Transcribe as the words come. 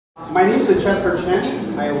My name is Chester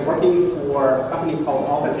Chen. I'm working for a company called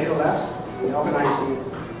Alpha Data Labs. We're organizing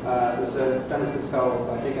this San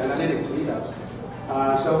Francisco Big Analytics meetups.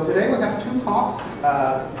 So today we have two talks.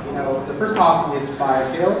 The first talk is by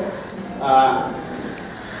Kael,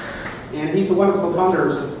 and he's one of the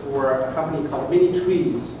co-founders for a company called Mini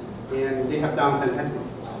Trees, and they have done fantastic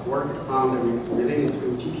work on the related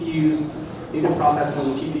to GPUs, data processing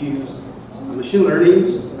on GPUs, machine learning,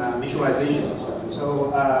 visualizations. So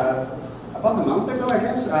about a month ago, I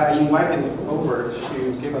guess, I invited him over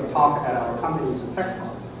to give a talk at our company's tech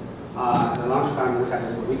talk. At lunchtime, we had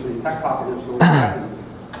this weekly tech talk, and it was really happening.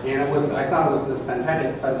 And I thought it was a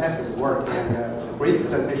fantastic work and a great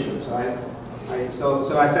presentation. So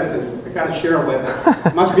I said, I got to share with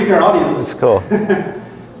a much bigger audience. That's cool.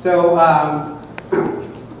 So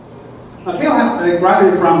Kael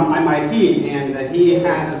graduated from MIT, and he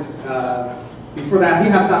has, before that,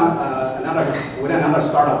 he had done another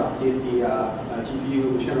startup in the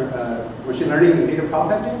GPU machine learning and data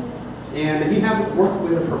processing. And he had worked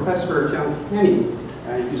with Professor John Kenny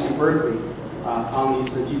at UC Berkeley on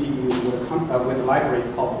these GPUs with a library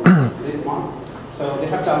called Litmon. So they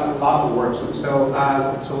have done a lot of work. So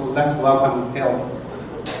let's welcome Kael.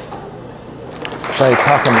 Should I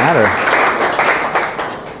talk a matter?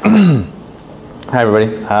 Hi,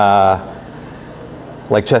 everybody.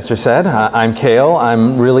 Like Chester said, I'm Kael.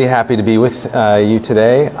 I'm really happy to be with you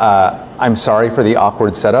today. I'm sorry for the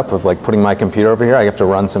awkward setup of like putting my computer over here. I have to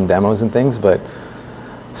run some demos and things, but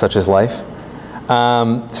such is life.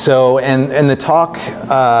 And the talk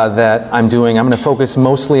that I'm doing, I'm going to focus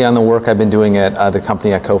mostly on the work I've been doing at the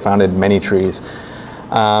company I co-founded, Many Trees.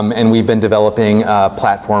 And we've been developing a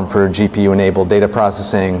platform for GPU-enabled data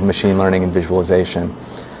processing, machine learning, and visualization.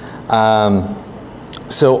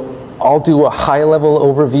 So I'll do a high-level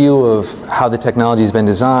overview of how the technology has been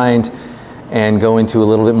designed and go into a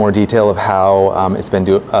little bit more detail of how it's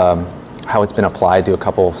been applied to a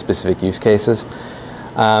couple specific use cases.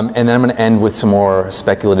 And then I'm going to end with some more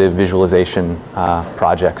speculative visualization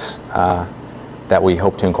projects that we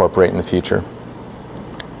hope to incorporate in the future.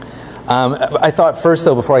 I thought first,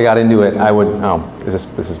 though, before I got into it, I would, this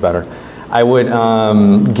is better. I would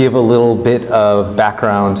give a little bit of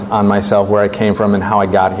background on myself, where I came from and how I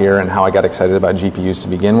got here and how I got excited about GPUs to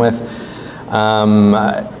begin with.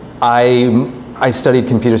 I studied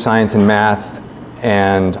computer science and math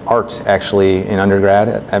and art, actually, in undergrad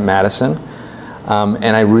at Madison.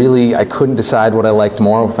 And I couldn't decide what I liked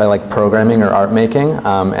more, if I liked programming or art making,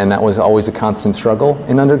 and that was always a constant struggle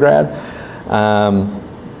in undergrad.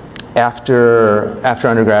 After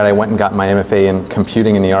undergrad, I went and got my MFA in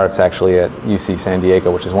computing in the arts, actually, at UC San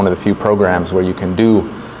Diego, which is one of the few programs where you can do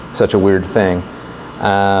such a weird thing.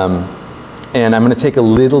 And I'm going to take a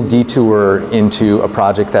little detour into a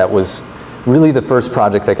project that was really the first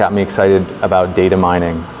project that got me excited about data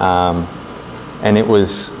mining. And it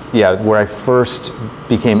was, where I first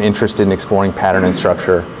became interested in exploring pattern and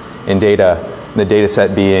structure in data, the data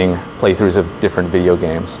set being playthroughs of different video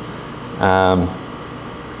games.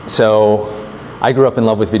 So I grew up in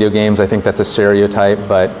love with video games. I think that's a stereotype,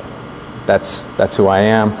 but that's who I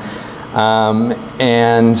am.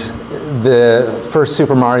 And the first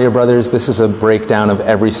Super Mario Brothers, this is a breakdown of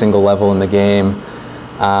every single level in the game.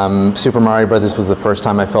 Super Mario Brothers was the first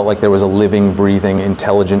time I felt like there was a living, breathing,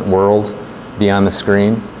 intelligent world beyond the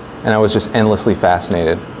screen. And I was just endlessly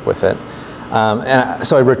fascinated with it.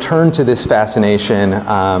 So I returned to this fascination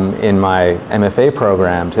in my MFA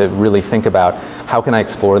program to really think about how can I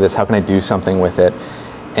explore this, how can I do something with it.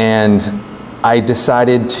 And I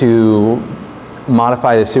decided to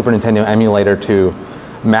modify the Super Nintendo emulator to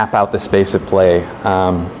map out the space of play.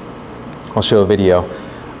 I'll show a video.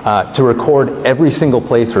 To record every single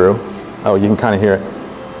playthrough. Oh, you can kind of hear it.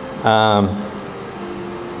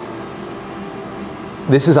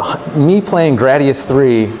 This is me playing Gradius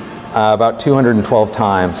 3 about 212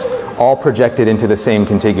 times, all projected into the same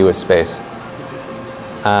contiguous space.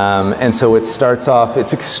 And so it starts off,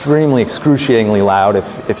 it's extremely, excruciatingly loud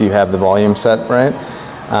if you have the volume set right,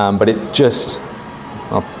 but it just,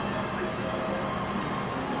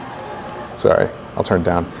 sorry, I'll turn it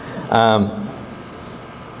down.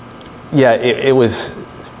 It was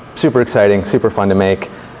super exciting, super fun to make.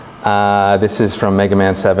 This is from Mega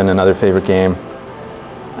Man 7, another favorite game.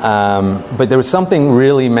 But there was something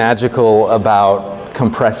really magical about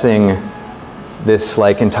compressing this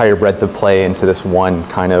like entire breadth of play into this one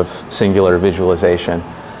kind of singular visualization.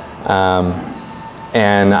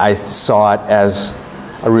 And I saw it as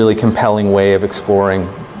a really compelling way of exploring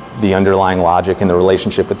the underlying logic and the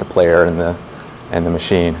relationship with the player and the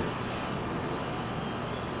machine.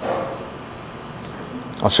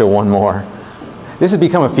 I'll show one more. This has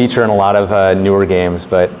become a feature in a lot of newer games,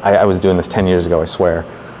 but I was doing this 10 years ago, I swear.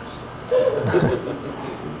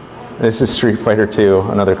 This is Street Fighter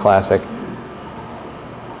II, another classic.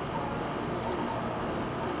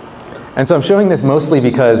 And so I'm showing this mostly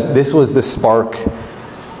because this was the spark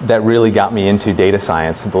that really got me into data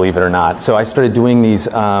science, believe it or not. So I started doing these,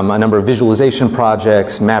 a number of visualization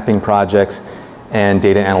projects, mapping projects, and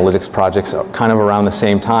data analytics projects kind of around the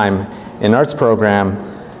same time in an arts program,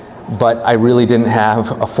 but I really didn't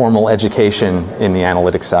have a formal education in the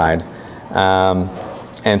analytics side.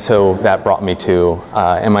 And so that brought me to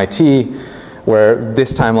MIT, where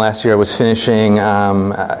this time last year I was finishing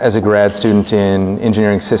as a grad student in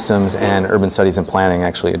engineering systems and urban studies and planning,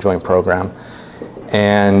 actually a joint program.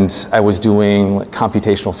 And I was doing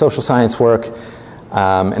computational social science work,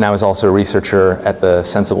 and I was also a researcher at the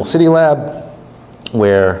Sensible City Lab,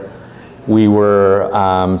 where we were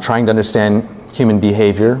trying to understand human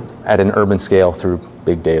behavior at an urban scale through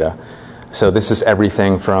big data. So this is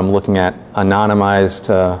everything from looking at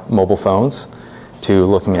anonymized mobile phones to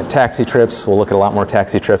looking at taxi trips. We'll look at a lot more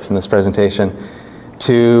taxi trips in this presentation,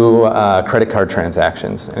 to credit card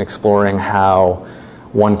transactions and exploring how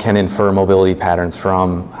one can infer mobility patterns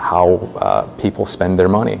from how people spend their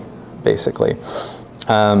money, basically.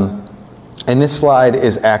 And this slide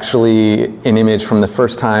is actually an image from the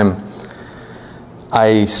first time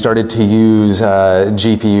I started to use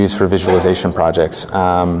GPUs for visualization projects.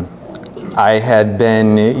 I had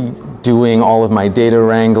been doing all of my data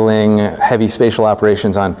wrangling, heavy spatial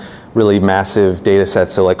operations on really massive data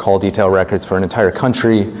sets, so like call detail records for an entire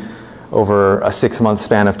country over a 6-month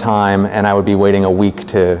span of time, and I would be waiting a week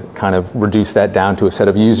to kind of reduce that down to a set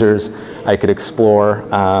of users I could explore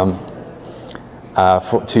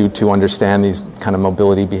to understand these kind of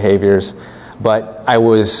mobility behaviors. But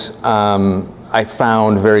I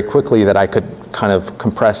found very quickly that I could kind of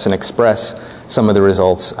compress and express some of the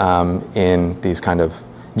results in these kind of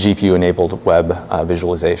GPU-enabled web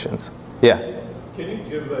visualizations. Yeah? Can you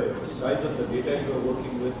give a size of the data you are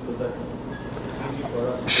working with so that it's easy for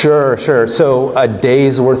us? Sure. So a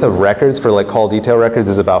day's worth of records for like call detail records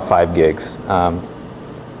is about 5 gigs.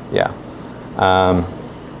 Yeah.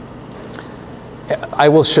 I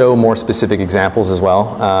will show more specific examples as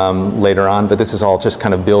well later on, but this is all just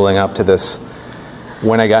kind of building up to this.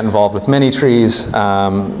 When I got involved with many trees,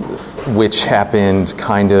 which happened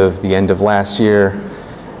kind of the end of last year,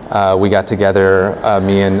 we got together,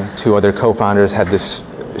 me and 2 other co-founders had this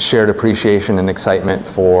shared appreciation and excitement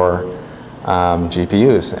for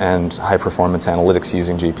GPUs and high performance analytics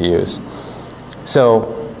using GPUs.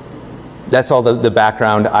 So that's all the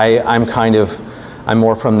background. I'm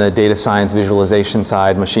more from the data science visualization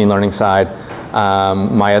side, machine learning side.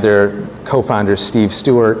 My other co-founder, Steve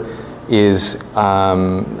Stewart, is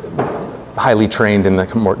highly trained in the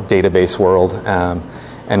more database world,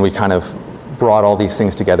 and we kind of brought all these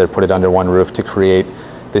things together, put it under one roof to create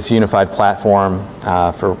this unified platform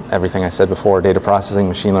for everything I said before: data processing,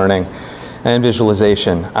 machine learning, and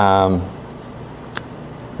visualization,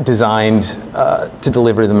 designed to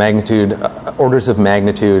deliver the orders of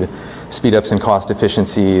magnitude speed-ups and cost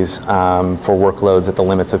efficiencies for workloads at the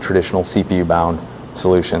limits of traditional CPU-bound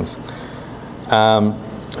solutions.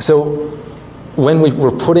 So when we were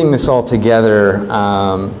putting this all together,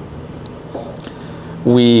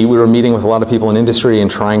 we were meeting with a lot of people in industry and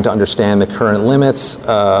trying to understand the current limits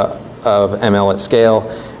of ML at scale,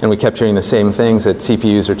 and we kept hearing the same things, that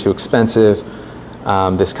CPUs are too expensive.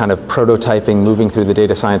 This kind of prototyping, moving through the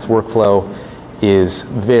data science workflow, is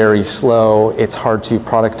very slow. It's hard to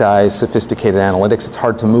productize sophisticated analytics. It's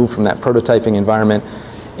hard to move from that prototyping environment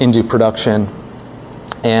into production.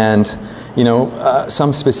 And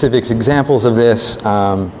some specific examples of this,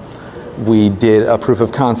 we did a proof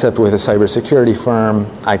of concept with a cybersecurity firm.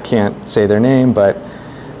 I can't say their name, but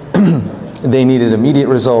they needed immediate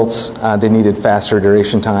results. They needed faster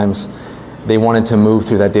iteration times. They wanted to move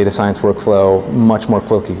through that data science workflow much more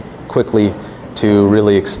quickly to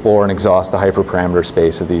really explore and exhaust the hyperparameter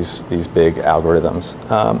space of these big algorithms.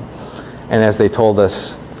 And as they told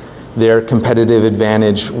us, their competitive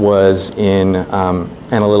advantage was in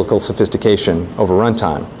analytical sophistication over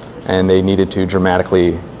runtime, and they needed to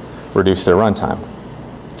dramatically reduce their runtime.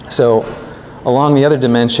 So along the other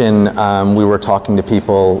dimension, we were talking to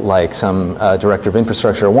people like some director of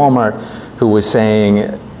infrastructure at Walmart who was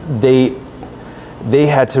saying they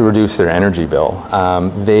had to reduce their energy bill.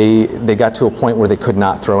 They got to a point where they could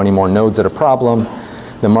not throw any more nodes at a problem.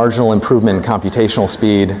 The marginal improvement in computational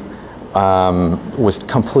speed was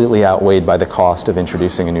completely outweighed by the cost of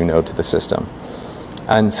introducing a new node to the system.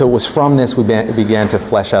 And so it was from this we began to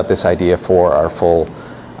flesh out this idea for our full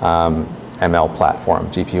ML platform,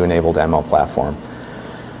 GPU-enabled ML platform.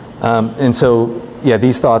 And so, yeah,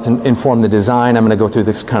 these thoughts inform the design. I'm going to go through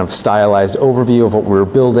this kind of stylized overview of what we're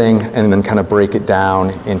building and then kind of break it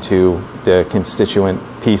down into the constituent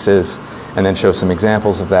pieces and then show some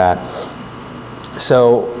examples of that.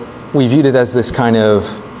 So we viewed it as this kind of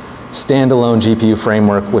standalone GPU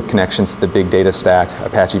framework with connections to the big data stack,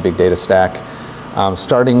 Apache Big Data Stack,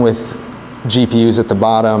 starting with GPUs at the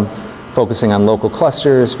bottom, focusing on local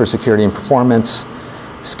clusters for security and performance,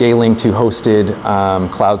 scaling to hosted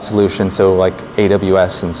cloud solutions, so like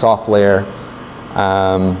AWS and SoftLayer,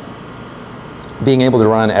 being able to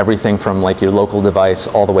run everything from like your local device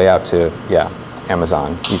all the way out to, yeah,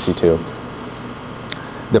 Amazon, EC2.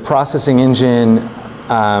 The processing engine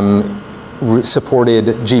supported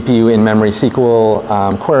GPU in-memory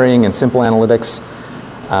SQL querying and simple analytics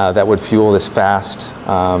that would fuel this fast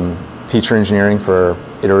feature engineering for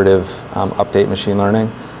iterative update machine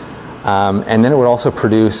learning. And then it would also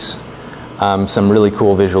produce some really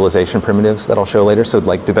cool visualization primitives that I'll show later. So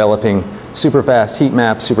like developing super fast heat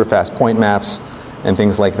maps, super fast point maps, and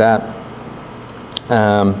things like that.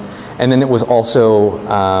 And then it was also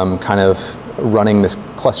kind of running this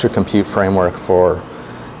cluster compute framework for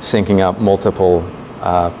syncing up multiple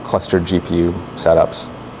clustered GPU setups.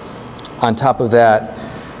 On top of that,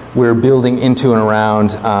 we're building into and around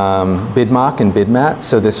BidMock and BidMat.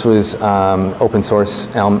 So this was open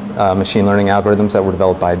source machine learning algorithms that were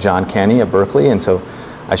developed by John Canny at Berkeley. And so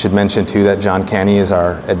I should mention too that John Canny is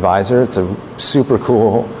our advisor. It's a super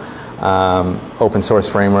cool open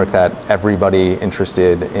source framework that everybody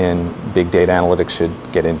interested in big data analytics should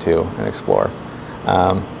get into and explore.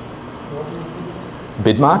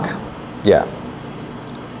 BidMock? Yeah.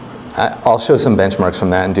 I'll show some benchmarks from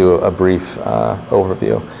that and do a brief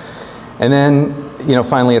overview. And then, you know,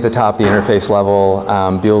 finally at the top, the interface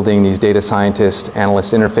level, building these data scientist,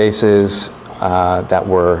 analyst interfaces that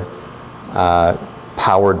were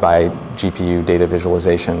powered by GPU data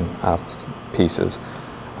visualization pieces.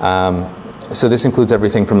 So this includes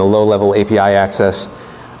everything from the low-level API access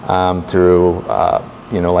through,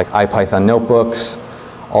 you know, like IPython notebooks,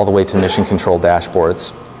 all the way to mission-controlled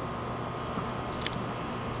dashboards.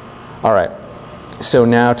 All right. So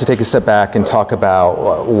now to take a step back and talk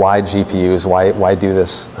about why GPUs, why do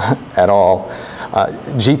this at all.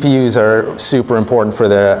 GPUs are super important for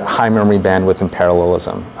their high memory bandwidth and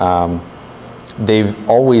parallelism. They've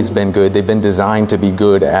always been good. They've been designed to be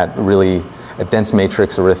good at really dense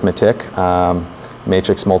matrix arithmetic,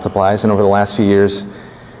 matrix multiplies, and over the last few years,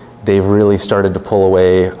 they've really started to pull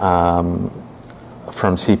away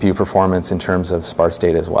from CPU performance in terms of sparse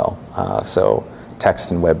data as well. So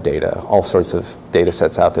text and web data, all sorts of data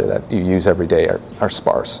sets out there that you use every day are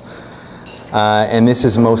sparse. And this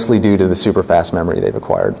is mostly due to the super fast memory they've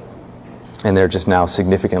acquired. And they're just now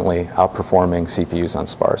significantly outperforming CPUs on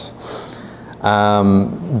sparse.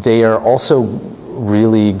 They are also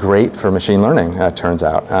really great for machine learning, it turns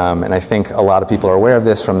out. And I think a lot of people are aware of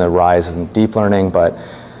this from the rise of deep learning, but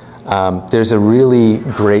there's a really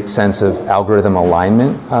great sense of algorithm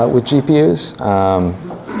alignment with GPUs.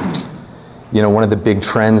 You know, one of the big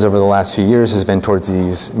trends over the last few years has been towards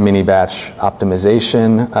these mini-batch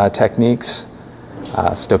optimization techniques.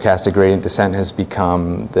 Stochastic gradient descent has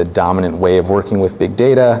become the dominant way of working with big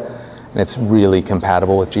data, and it's really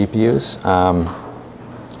compatible with GPUs.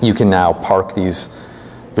 You can now park these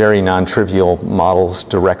very non-trivial models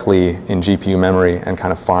directly in GPU memory and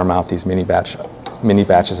kind of farm out these mini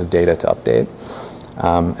batches of data to update.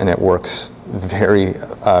 And it works very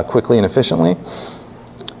quickly and efficiently.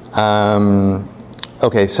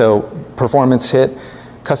 Okay, so performance hit,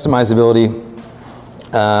 customizability.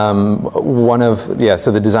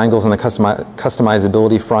 So the design goals on the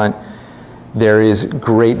customizability front, there is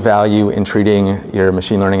great value in treating your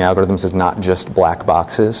machine learning algorithms as not just black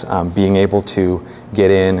boxes. Being able to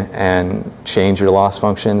get in and change your loss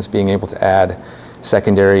functions, being able to add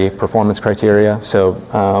secondary performance criteria. So,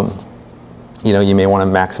 you know, you may want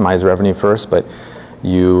to maximize revenue first, but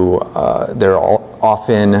there are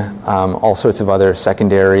often all sorts of other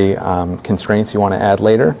secondary constraints you want to add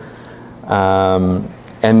later.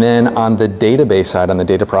 And then on the database side, on the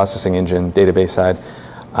data processing engine database side,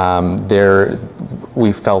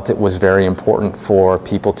 we felt it was very important for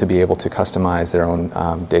people to be able to customize their own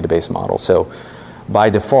database model. So by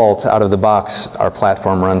default, out of the box, our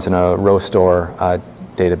platform runs in a row store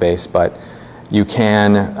database, but you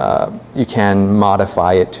can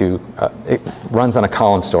modify it to, it runs on a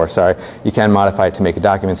column store, sorry. You can modify it to make a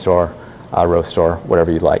document store, a row store,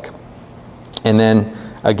 whatever you'd like. And then,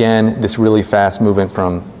 again, this really fast movement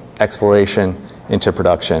from exploration into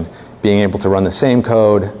production. Being able to run the same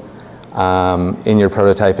code in your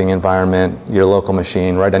prototyping environment, your local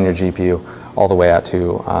machine, right on your GPU, all the way out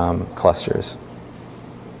to clusters.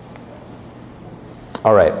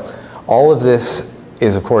 All right, all of this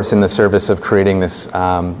is of course in the service of creating this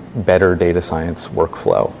better data science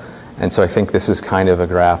workflow. And so I think this is kind of a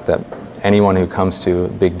graph that anyone who comes to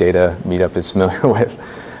Big Data Meetup is familiar with.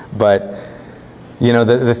 But you know,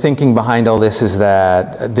 the thinking behind all this is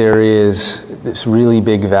that there is this really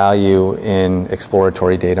big value in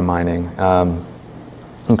exploratory data mining,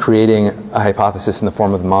 in creating a hypothesis in the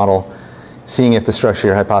form of the model, seeing if the structure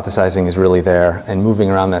you're hypothesizing is really there, and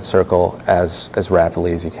moving around that circle as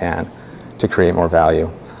rapidly as you can to create more value.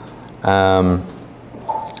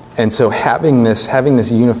 And so having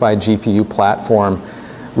this unified GPU platform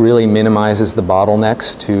really minimizes the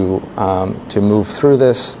bottlenecks to move through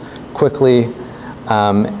this quickly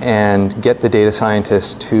and get the data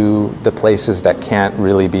scientists to the places that can't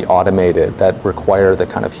really be automated, that require the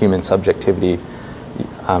kind of human subjectivity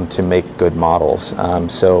to make good models.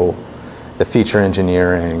 So the feature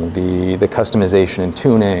engineering, the customization and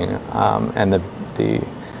tuning, and the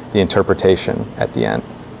interpretation at the end.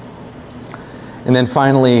 And then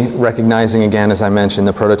finally, recognizing again, as I mentioned,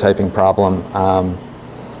 the prototyping problem.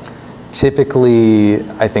 Typically,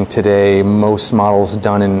 I think today, most models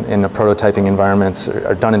done in prototyping environments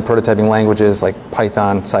are done in prototyping languages like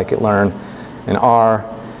Python, scikit-learn, and R,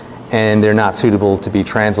 and they're not suitable to be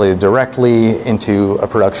translated directly into a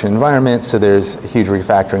production environment, so there's a huge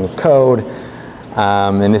refactoring of code,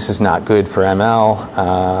 and this is not good for ML.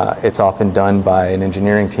 It's often done by an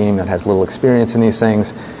engineering team that has little experience in these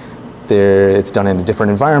things. It's done in a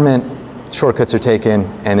different environment, shortcuts are taken,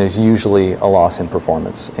 and there's usually a loss in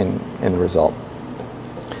performance in the result.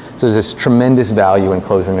 So there's this tremendous value in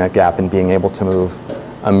closing that gap and being able to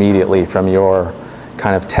move immediately from your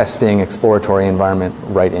kind of testing, exploratory environment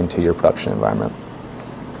right into your production environment.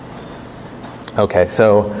 Okay,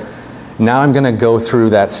 so now I'm going to go through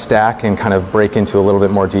that stack and kind of break into a little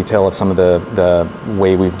bit more detail of some of the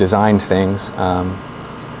way we've designed things.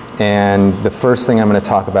 And the first thing I'm going to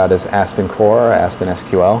talk about is Aspen Core, or Aspen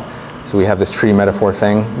SQL. So we have this tree metaphor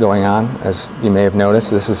thing going on, as you may have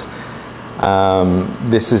noticed. This is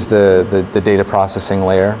the data processing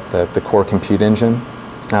layer, the core compute engine.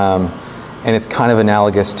 And it's kind of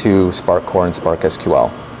analogous to Spark Core and Spark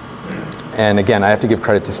SQL. And again, I have to give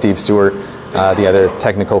credit to Steve Stewart, the other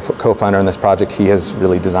technical co-founder in this project. He has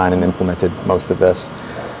really designed and implemented most of this.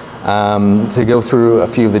 To go through a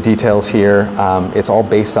few of the details here, it's all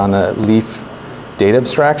based on the Leaf data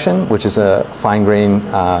abstraction, which is a fine-grained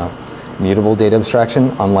mutable data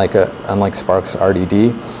abstraction, unlike Spark's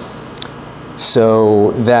RDD.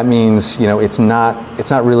 So that means, you know, it's not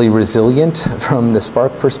really resilient from the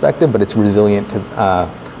Spark perspective, but it's resilient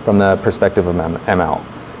from the perspective of ML.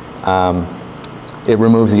 It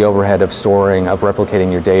removes the overhead of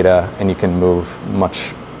replicating your data, and you can move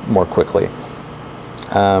much more quickly.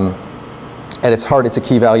 At its heart, it's a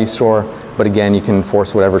key value store, but again, you can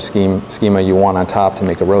force whatever schema you want on top to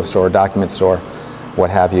make a row store, document store,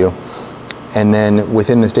 what have you. And then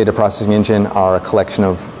within this data processing engine are a collection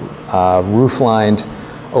of roof-lined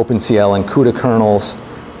OpenCL and CUDA kernels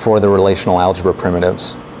for the relational algebra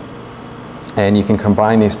primitives. And you can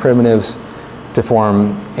combine these primitives to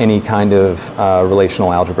form any kind of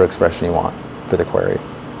relational algebra expression you want for the query.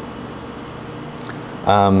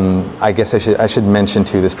 I guess I should mention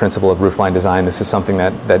too this principle of roofline design. This is something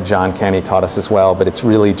that John Canny taught us as well, but it's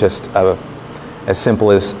really just as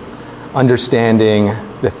simple as understanding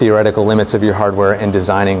the theoretical limits of your hardware and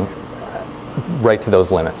designing right to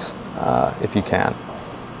those limits, if you can.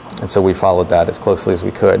 And so we followed that as closely as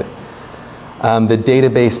we could. The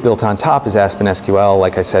database built on top is Aspen SQL.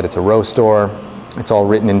 Like I said, it's a row store. It's all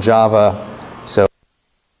written in Java. So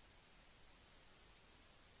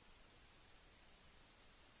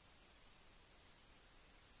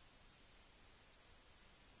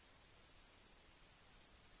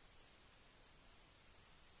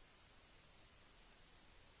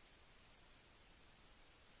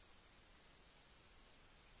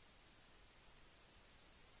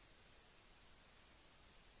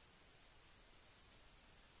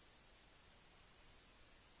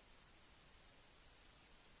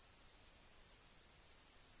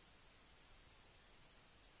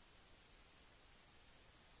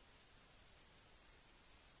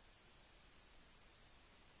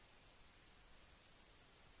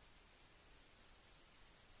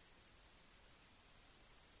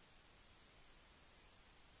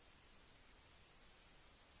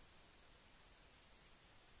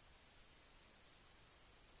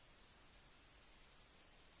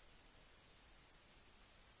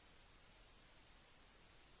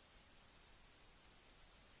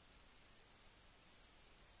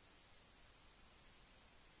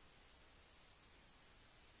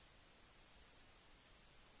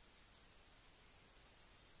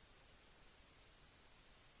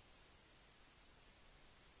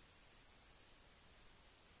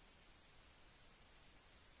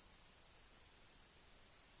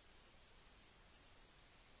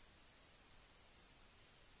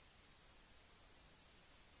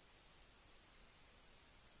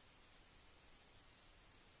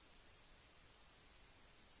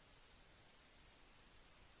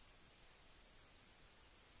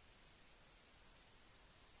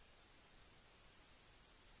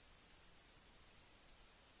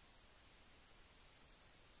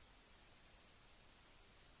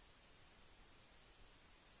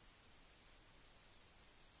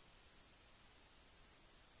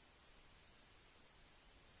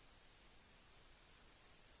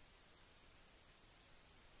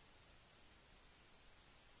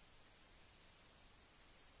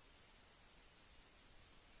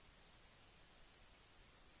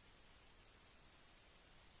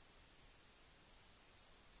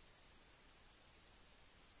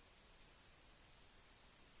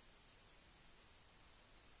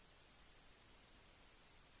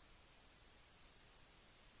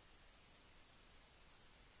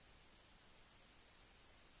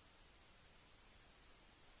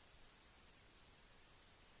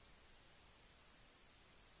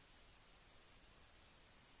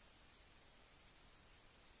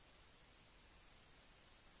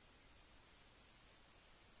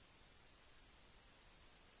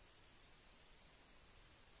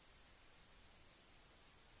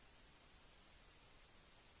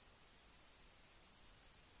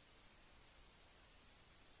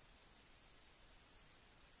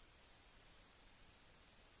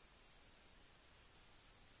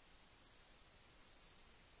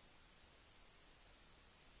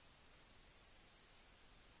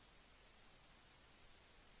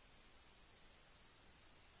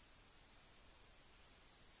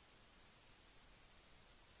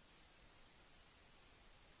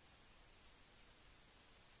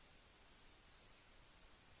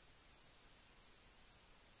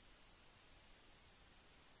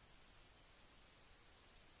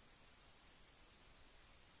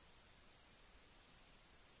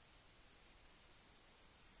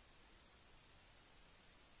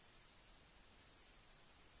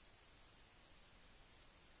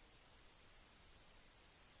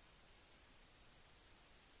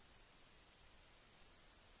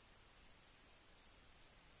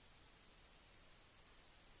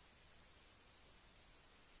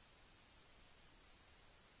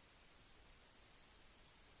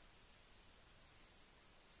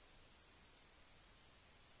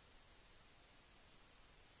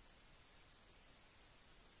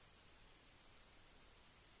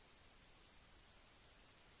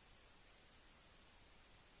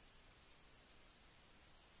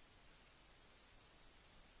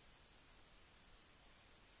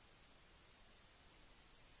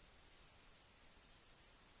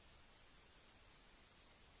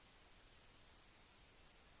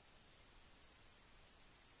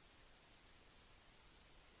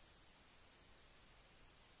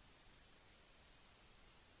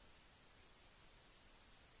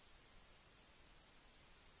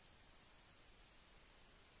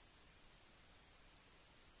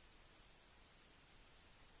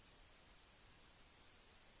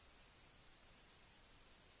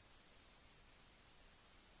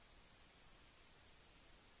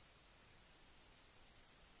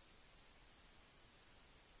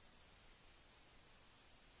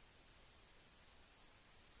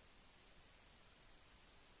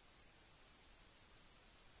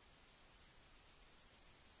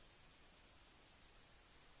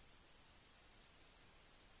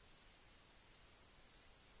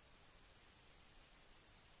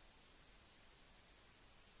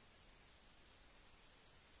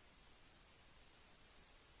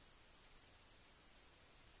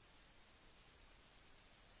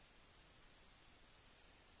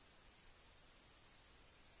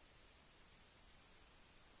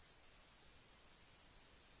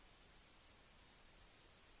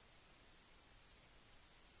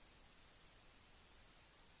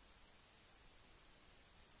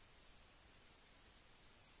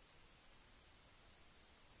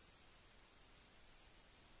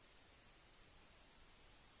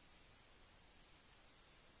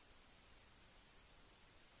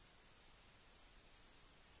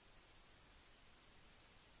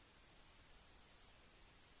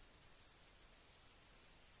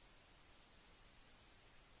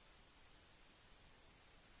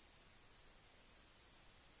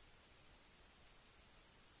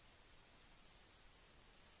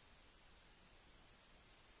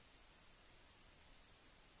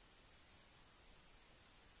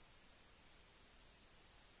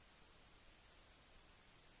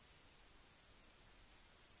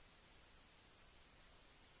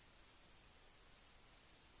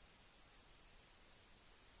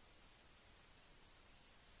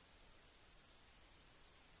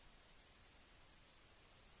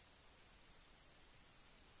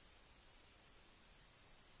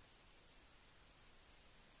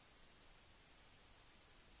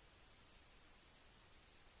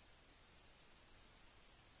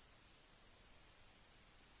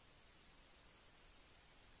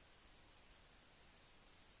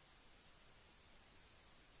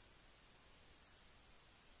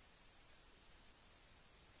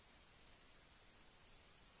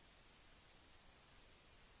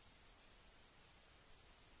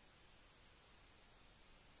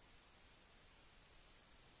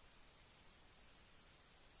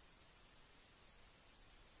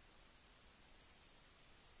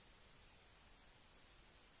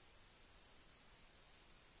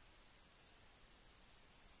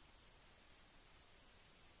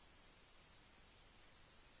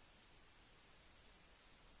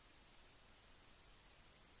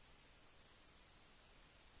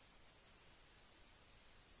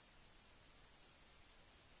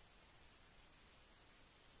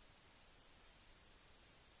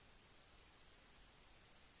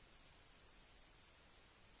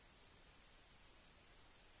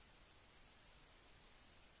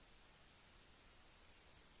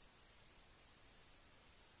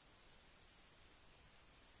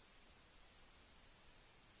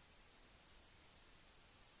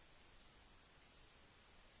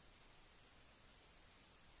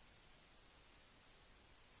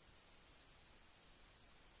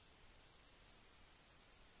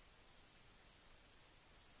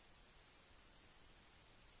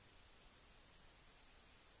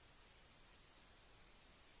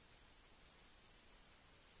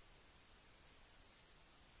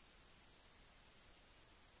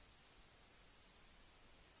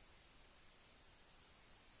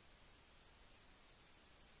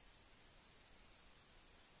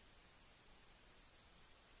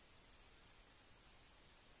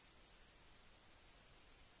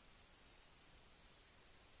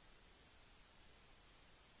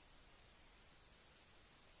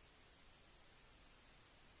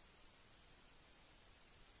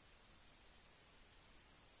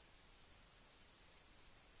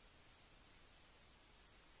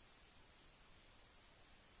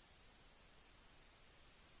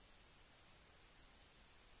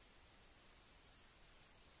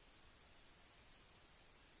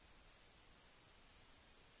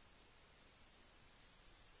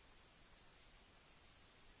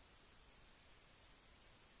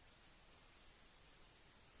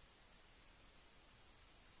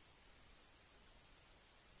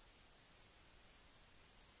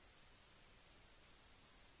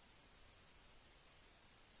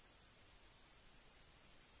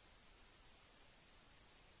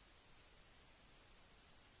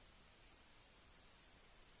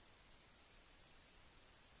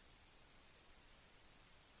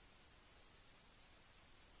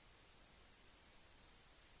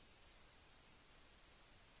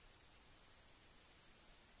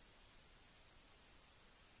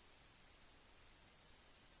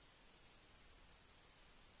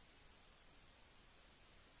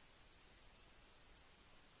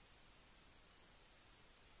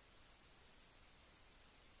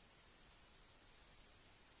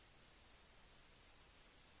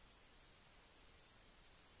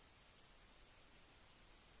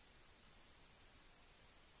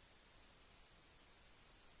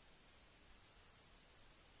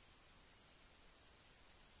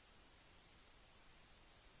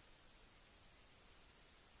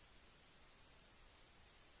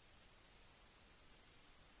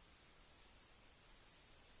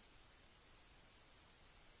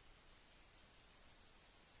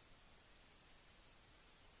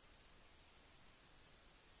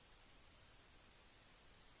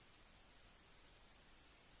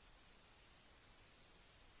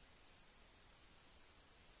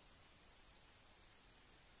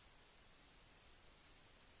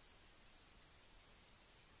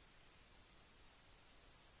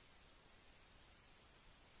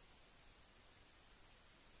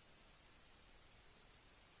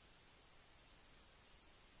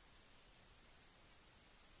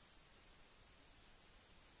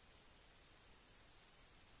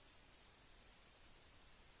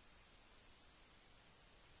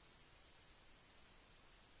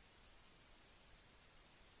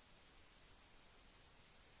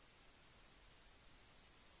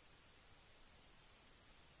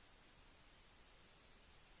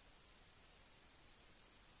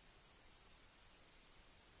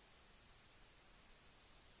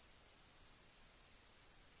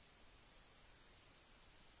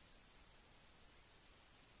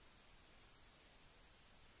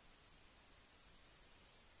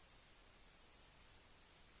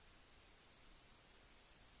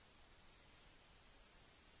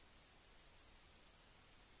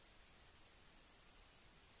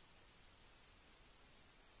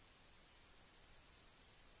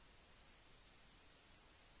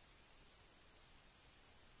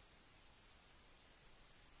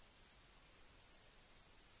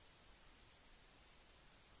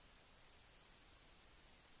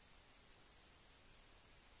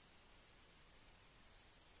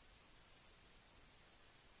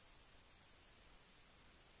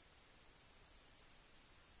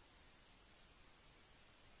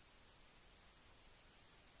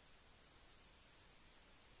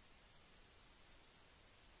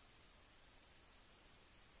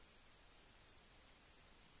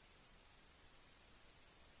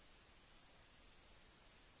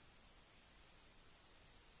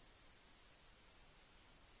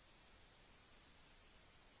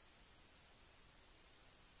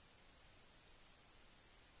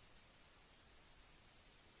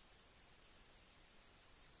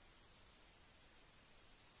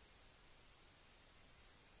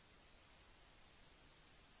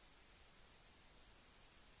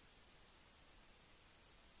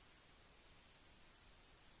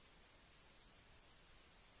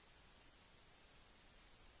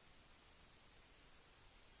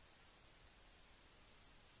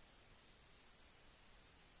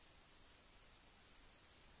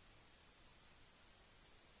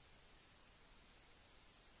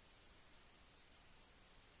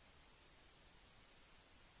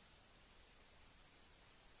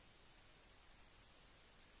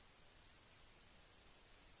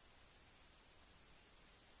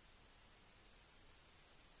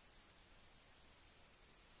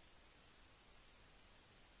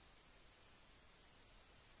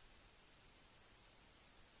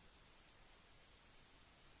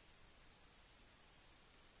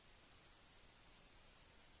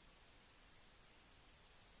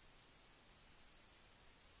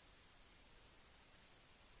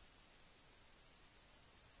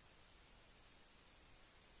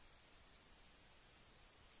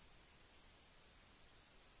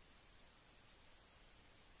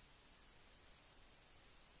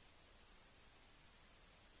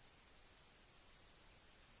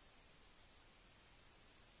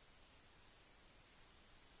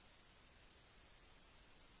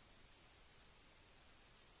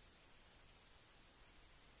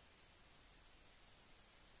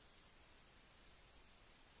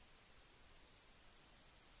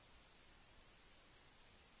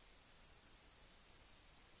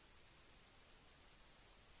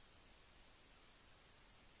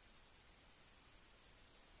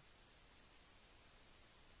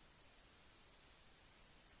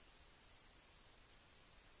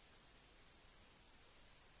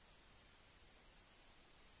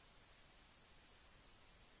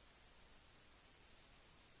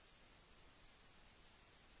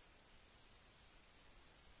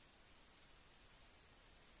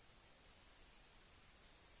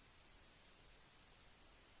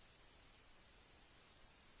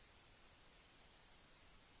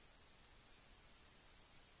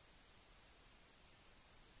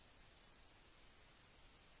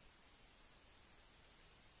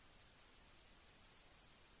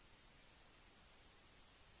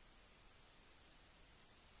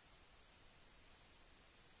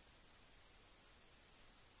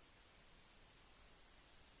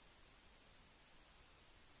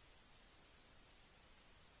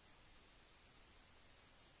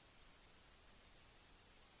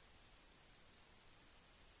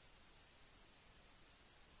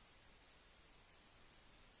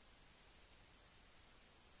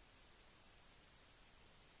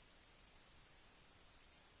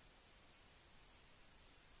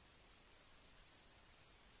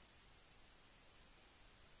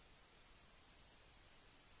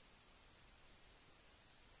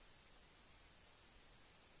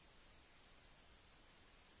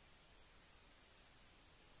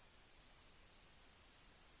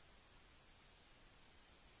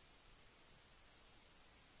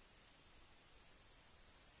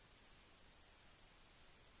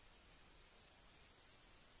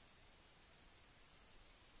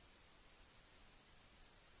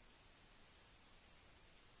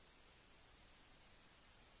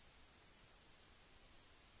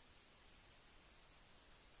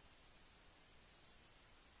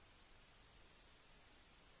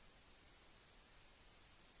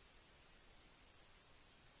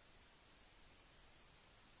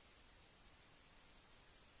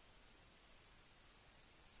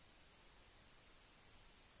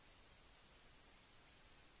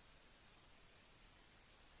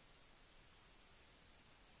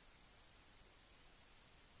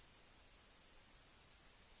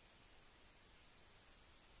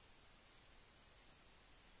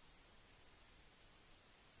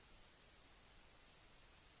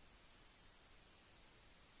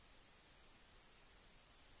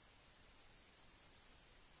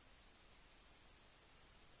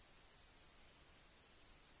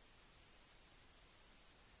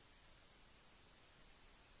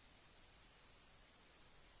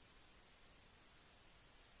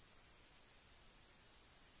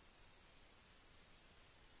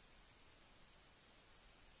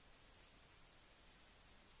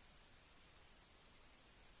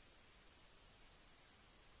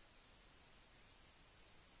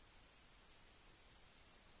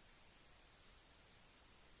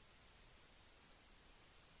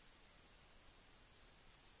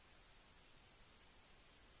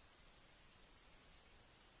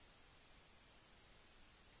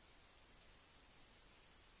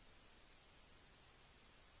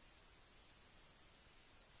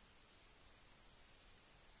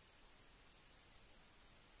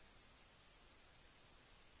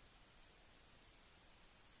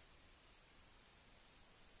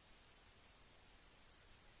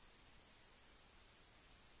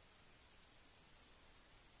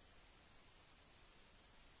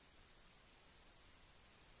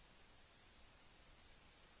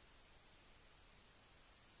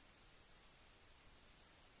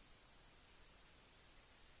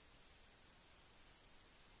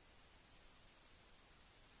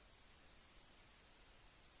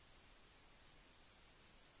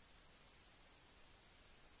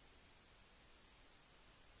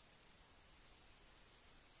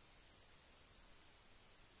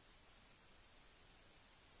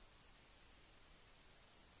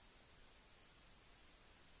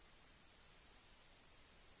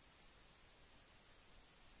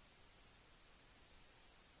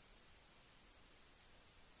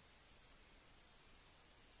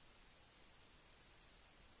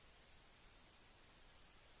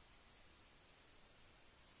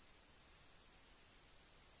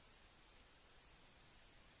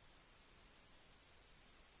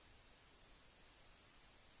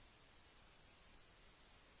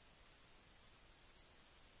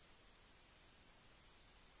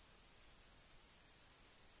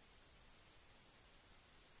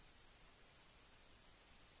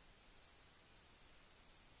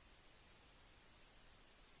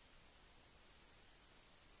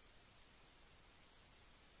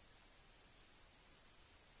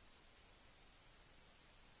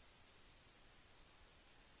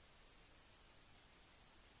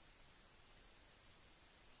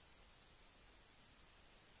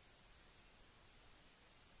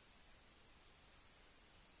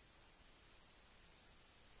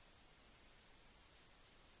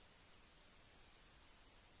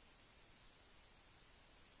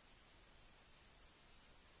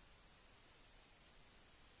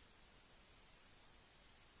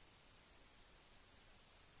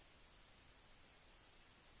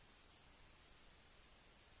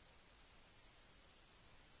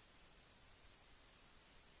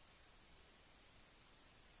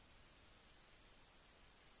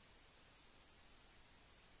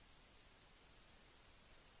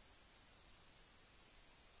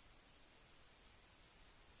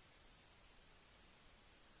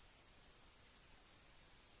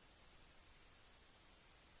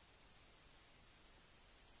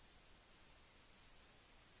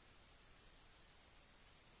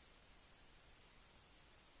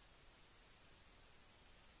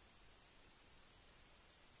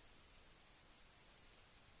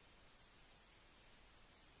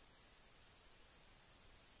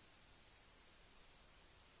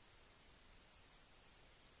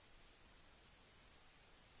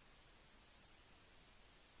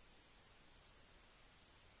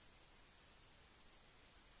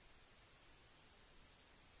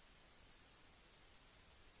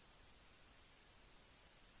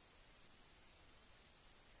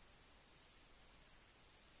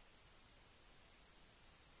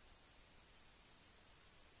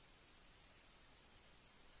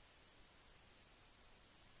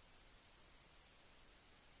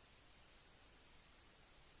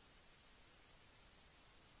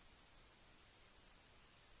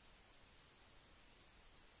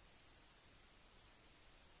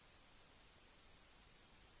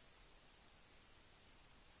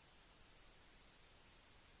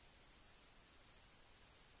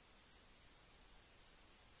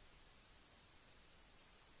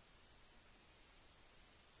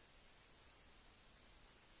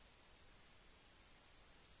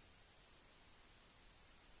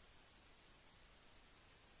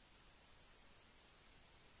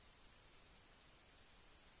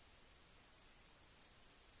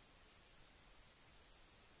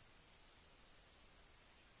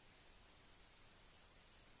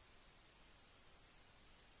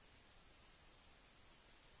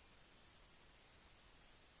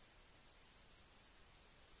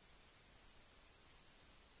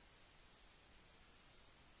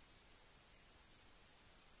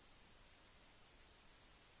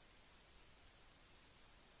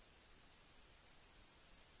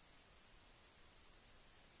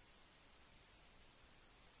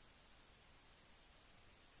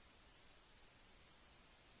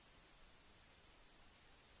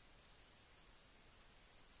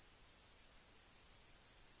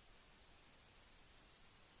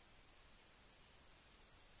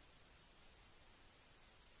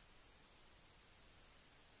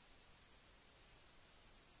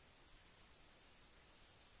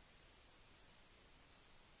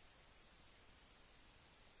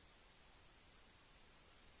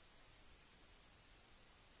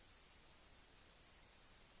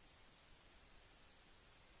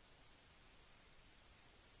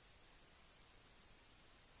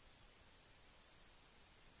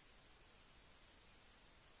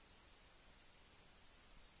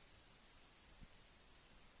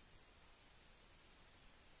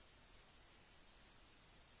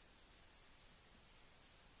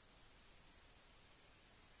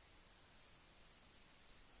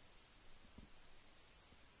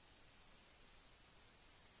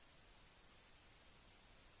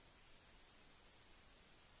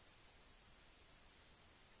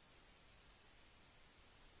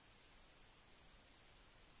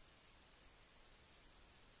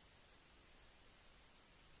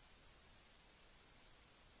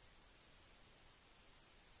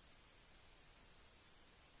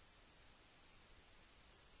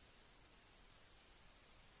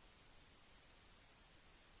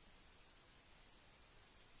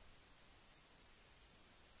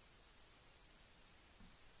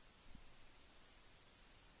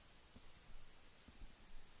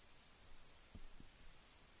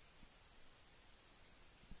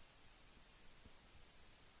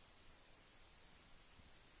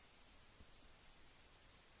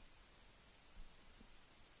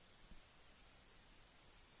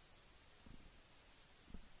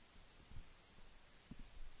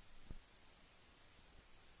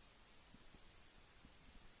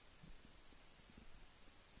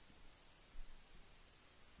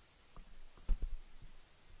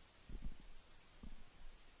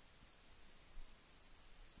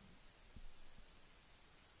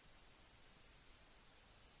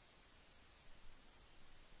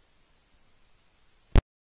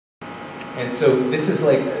And so this is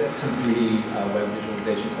like some 3D web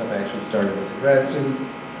visualization stuff. I actually started as a grad student.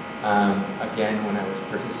 Again, when I was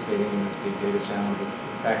participating in this big data challenge with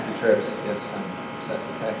taxi trips. Yes, I'm obsessed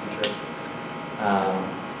with taxi trips. I'm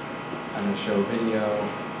going to show a video.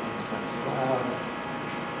 It's not too loud.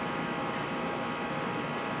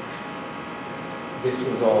 This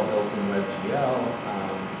was all built in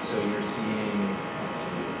WebGL. So you're seeing, let's see,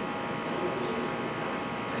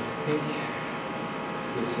 I think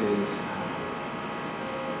this is,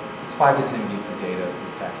 it's 5 to 10 gigs of data,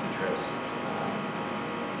 these taxi trips,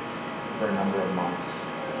 for a number of months.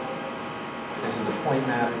 This is the point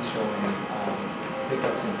map. It's showing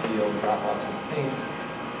pickups in teal, drop-offs in pink.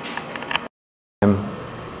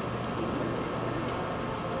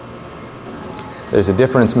 There's a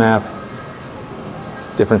difference map.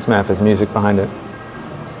 Difference map has music behind it.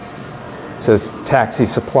 So it's taxi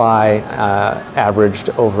supply averaged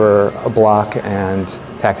over a block and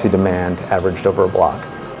taxi demand averaged over a block.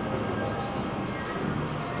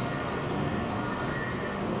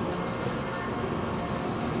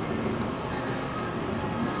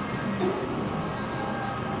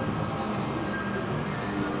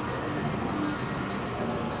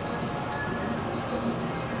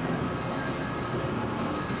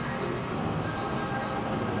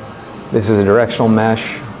 This is a directional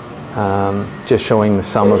mesh, just showing the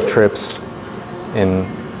sum of trips in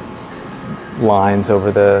lines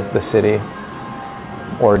over the city.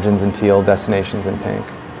 Origins in teal, destinations in pink.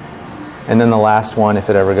 And then the last one, if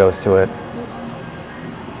it ever goes to it,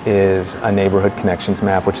 is a neighborhood connections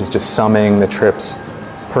map, which is just summing the trips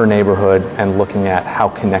per neighborhood and looking at how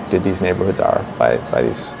connected these neighborhoods are by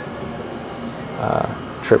these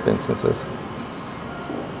trip instances.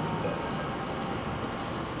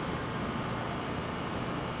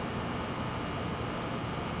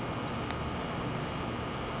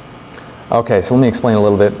 Okay, so let me explain a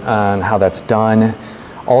little bit on how that's done.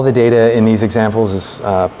 All the data in these examples is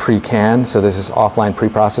pre-canned, so there's this offline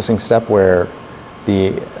pre-processing step where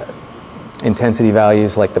the intensity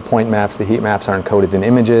values like the point maps, the heat maps are encoded in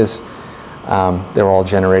images. They're all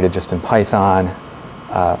generated just in Python.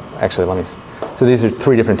 Actually, so these are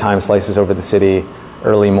 3 different time slices over the city: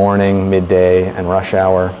 early morning, midday, and rush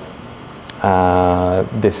hour.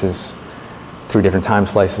 This is 3 different time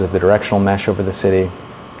slices of the directional mesh over the city.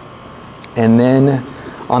 And then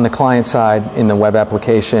on the client side, in the web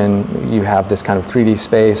application, you have this kind of 3D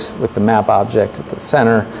space with the map object at the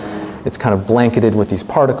center. It's kind of blanketed with these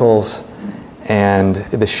particles, and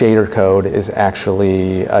the shader code is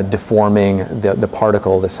actually deforming the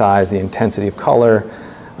particle, the size, the intensity of color,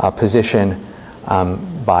 position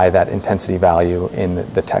by that intensity value in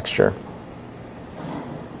the texture.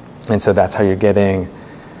 And so that's how you're getting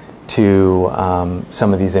to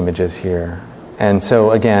some of these images here. And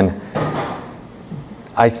so again,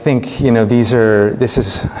 I think it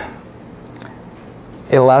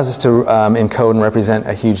allows us to encode and represent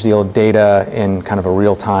a huge deal of data in kind of a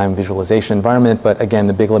real-time visualization environment. But again,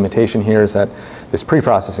 the big limitation here is that this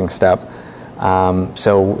pre-processing step,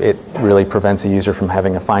 so it really prevents a user from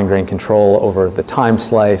having a fine-grained control over the time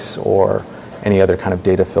slice or any other kind of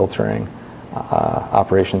data filtering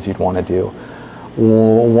operations you'd want to do.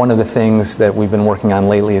 One of the things that we've been working on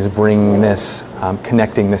lately is bringing this,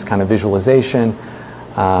 connecting this kind of visualization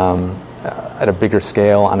at a bigger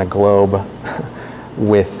scale on a globe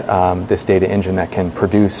with this data engine that can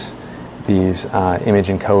produce these image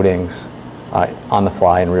encodings on the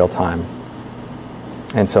fly in real time.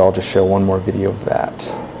 And so I'll just show one more video of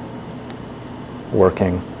that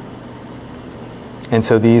working. And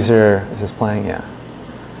so these are, is this playing? Yeah.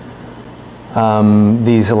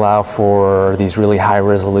 These allow for these really high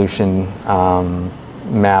resolution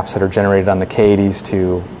maps that are generated on the K80s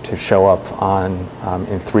to show up on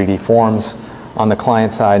in 3D forms on the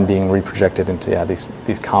client side and being reprojected into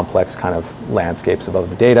these complex kind of landscapes above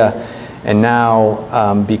the data. And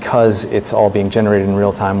now, because it's all being generated in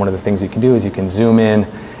real time, one of the things you can do is you can zoom in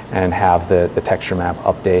and have the texture map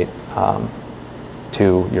update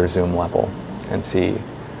to your zoom level and see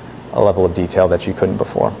a level of detail that you couldn't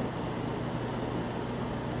before.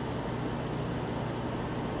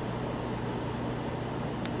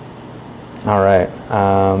 All right,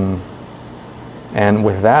 and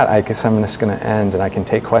with that, I guess I'm just going to end, and I can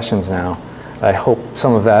take questions now. I hope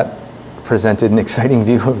some of that presented an exciting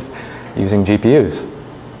view of using GPUs.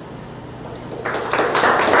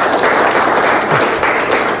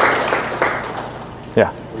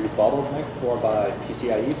 Yeah. Were you bottlenecked more by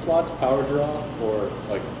PCIe slots, power draw, or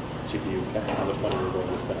like GPU? How much money were you going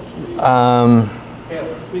to spend on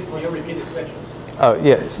GPU? Will you repeat the question? Oh,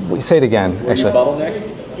 yes. Say it again, actually. Were you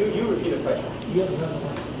bottlenecked? You repeat the question.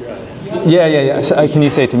 Yeah. So, can you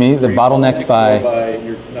say it to me? The bottlenecked by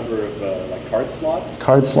your number of like card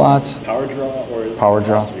slots, power draw, or the power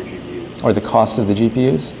draw, cost of your GPUs, or the cost of the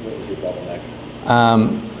GPUs. What was your bottleneck?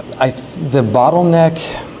 The bottleneck.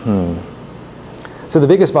 So the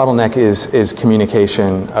biggest bottleneck is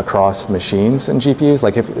communication across machines and GPUs.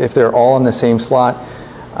 Like if they're all in the same slot,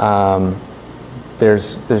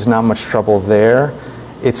 there's not much trouble there.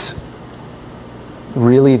 It's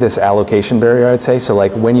really this allocation barrier, I'd say. So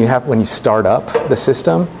like when you start up the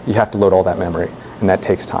system, you have to load all that memory, and that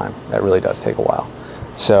takes time. That really does take a while.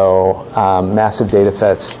 So massive data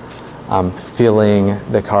sets, filling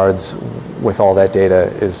the cards with all that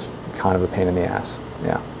data is kind of a pain in the ass.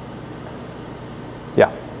 Yeah.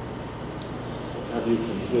 Have you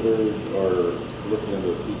considered or looking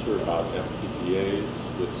into a feature about FPGAs,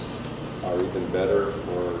 which are even better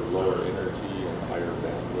for lower energy and higher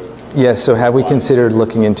bandwidth? Yes, so have we considered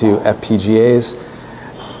looking into FPGAs?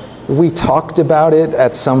 We talked about it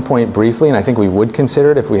at some point briefly, and I think we would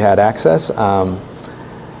consider it if we had access.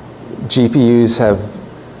 GPUs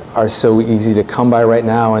are so easy to come by right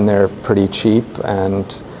now, and they're pretty cheap. And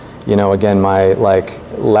again, my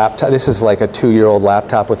laptop. This is like a 2-year-old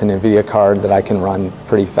laptop with an NVIDIA card that I can run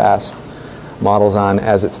pretty fast models on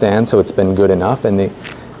as it stands. So it's been good enough, and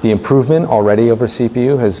the improvement already over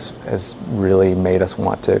CPU has really made us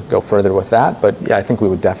want to go further with that. But yeah, I think we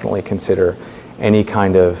would definitely consider any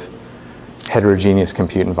kind of heterogeneous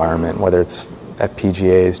compute environment, whether it's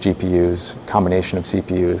FPGAs, GPUs, combination of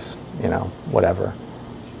CPUs, whatever.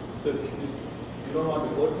 So you don't want to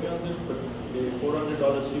quote me on this, but the $400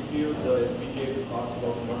 CPU, the FPGA costs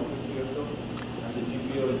about $150 or so, and the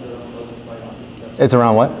GPU is around $1,500. It's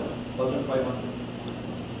around what? $1,500.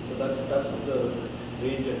 So that's the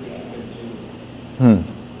range that you can choose.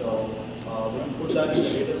 So when you put that in the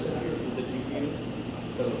data center with the GPU,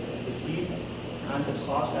 the heat and the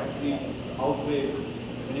cost actually outweigh.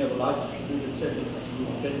 When you have a large distributed set, you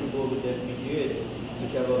tend to go with the FPGA,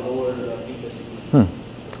 which have a lower heat density.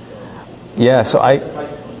 Yeah, so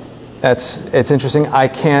it's interesting. I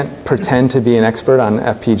can't pretend to be an expert on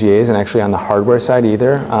FPGAs and actually on the hardware side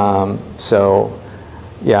either. So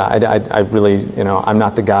yeah, I really, I'm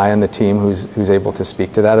not the guy on the team who's able to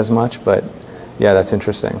speak to that as much, but yeah, that's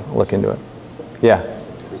interesting. Look into it. Yeah.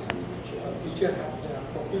 For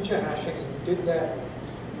future hashing, did that,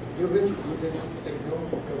 you risk losing signal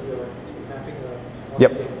because you're mapping a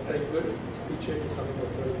very good feature to something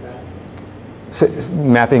that's very bad? So,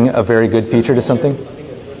 mapping a very good feature to something?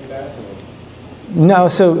 No,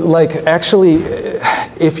 so actually,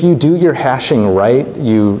 if you do your hashing right,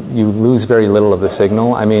 you lose very little of the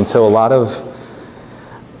signal. I mean, so a lot of,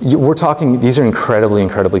 we're talking, these are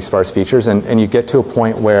incredibly sparse features, and you get to a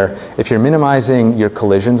point where if you're minimizing your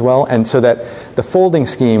collisions well, and so that the folding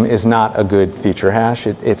scheme is not a good feature hash.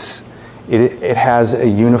 It has a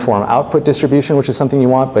uniform output distribution, which is something you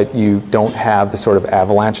want, but you don't have the sort of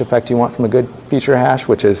avalanche effect you want from a good feature hash,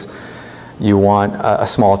 which is you want a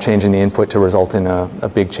small change in the input to result in a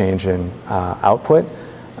big change in output,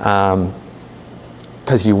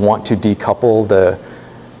 because you want to decouple the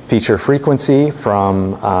feature frequency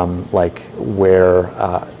from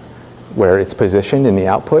where it's positioned in the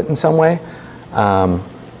output in some way.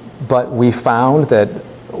 But we found that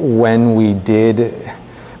when we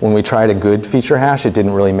tried a good feature hash, it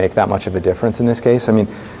didn't really make that much of a difference in this case. I mean,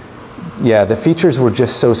 yeah, the features were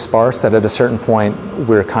just so sparse that at a certain point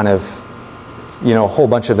we're kind of, a whole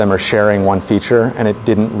bunch of them are sharing one feature, and it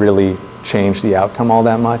didn't really change the outcome all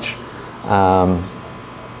that much.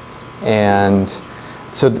 And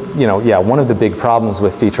so, one of the big problems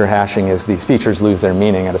with feature hashing is these features lose their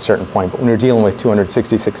meaning at a certain point. But when you're dealing with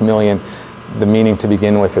 266 million, the meaning to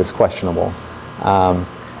begin with is questionable.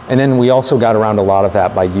 And then we also got around a lot of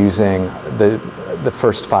that by using the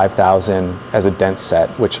first 5,000 as a dense set,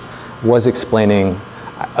 which was explaining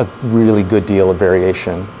a really good deal of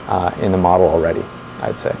variation in the model already,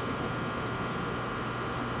 I'd say.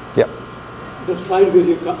 Yep. The slide where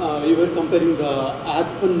you were comparing the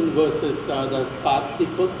Aspen versus the sparse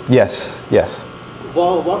SQL. Yes.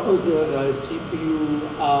 What was your GPU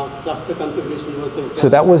cluster configuration versus? So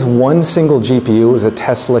that was one single GPU. It was a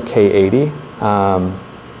Tesla K80.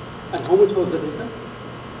 And how much was the data?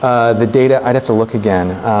 The data, I'd have to look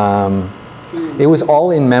again. It was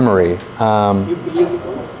all in memory. Few billion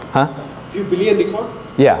records? Huh? Few billion records?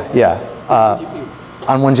 Yeah.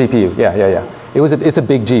 On one GPU, yeah. It's a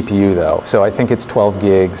big GPU though, so I think it's 12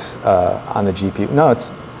 gigs on the GPU. No, it's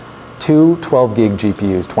two 12 gig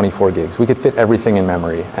GPUs, 24 gigs. We could fit everything in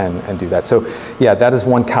memory and do that. So yeah, that is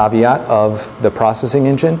one caveat of the processing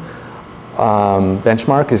engine.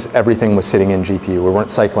 benchmark is everything was sitting in GPU. We weren't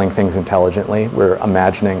cycling things intelligently. We're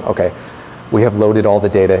imagining, okay, we have loaded all the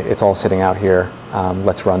data. It's all sitting out here.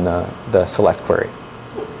 Let's run the select query.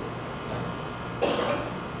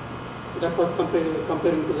 That was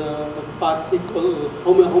comparing to the Spark SQL.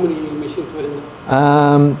 How many machines were in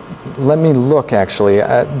there? Let me look, actually.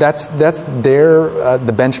 That's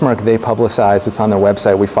the benchmark they publicized. It's on their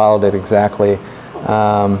website. We followed it exactly.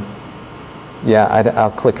 Yeah,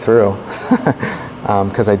 I'll click through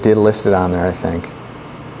because I did list it on there, I think.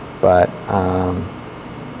 But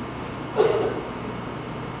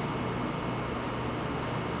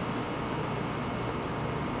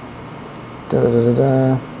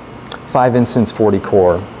da-da-da-da-da. 5 instance, 40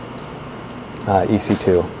 core,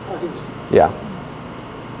 EC2. Yeah.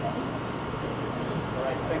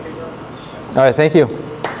 All right, thank you.